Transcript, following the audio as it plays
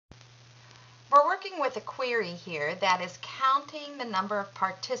working with a query here that is counting the number of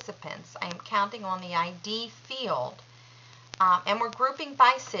participants. I am counting on the ID field, and we're grouping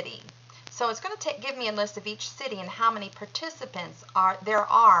by city. So it's going to give me a list of each city and how many participants there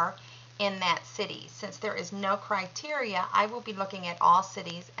are in that city. Since there is no criteria, I will be looking at all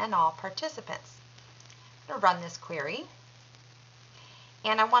cities and all participants. I'm going to run this query,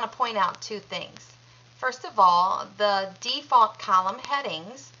 and I want to point out two things. First of all, the default column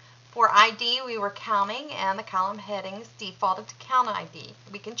headings for ID we were counting, and the column headings defaulted to count ID.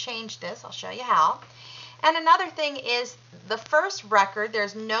 We can change this. I'll show you how. And another thing is the first record,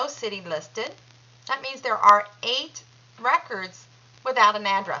 there's no city listed. That means there are 8 records without an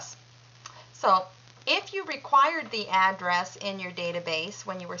address. So if you required the address in your database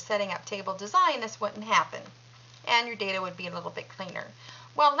when you were setting up table design, this wouldn't happen, and your data would be a little bit cleaner.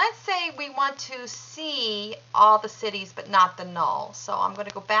 Well, let's say we want to see all the cities but not the null. So I'm going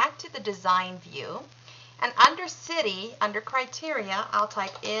to go back to the design view, and under city, under criteria, I'll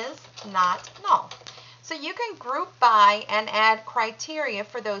type is not null. So you can group by and add criteria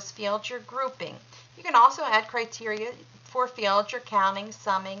for those fields you're grouping. You can also add criteria for fields you're counting,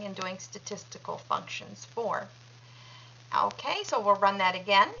 summing, and doing statistical functions for. Okay, so we'll run that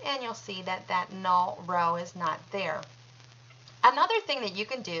again, and you'll see that that null row is not there. Another thing that you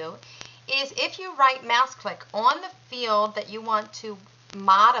can do is if you right mouse click on the field that you want to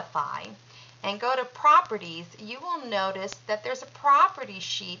modify and go to properties, you will notice that there's a property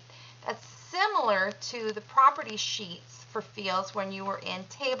sheet that's similar to the property sheets for fields when you were in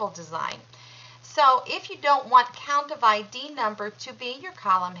table design. So if you don't want count of ID number to be your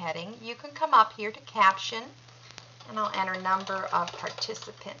column heading, you can come up here to caption, and I'll enter number of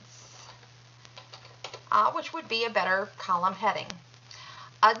participants, which would be a better column heading.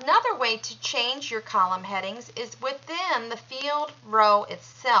 Another way to change your column headings is within the field row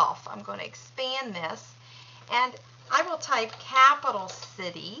itself. I'm going to expand this, and I will type capital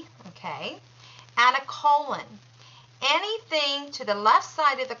city, okay, and a colon. Anything to the left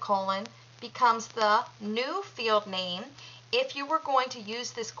side of the colon becomes the new field name. If you were going to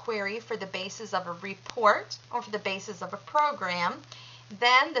use this query for the basis of a report or for the basis of a program,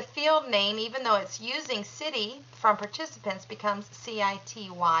 then the field name, even though it's using city from participants, becomes CITY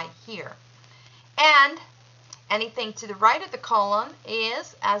here. And anything to the right of the colon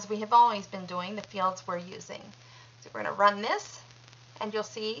is, as we have always been doing, the fields we're using. So we're going to run this, and you'll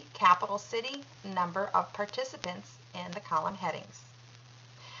see capital city, number of participants in the column headings.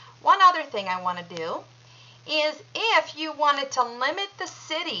 One other thing I want to do is if you wanted to limit the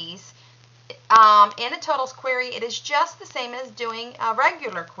cities in a totals query, it is just the same as doing a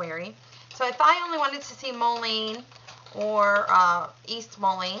regular query. So if I only wanted to see Moline or East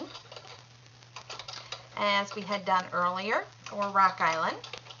Moline, as we had done earlier, or Rock Island,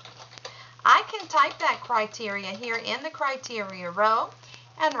 I can type that criteria here in the criteria row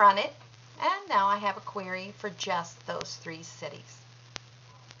and run it, and now I have a query for just those 3 cities.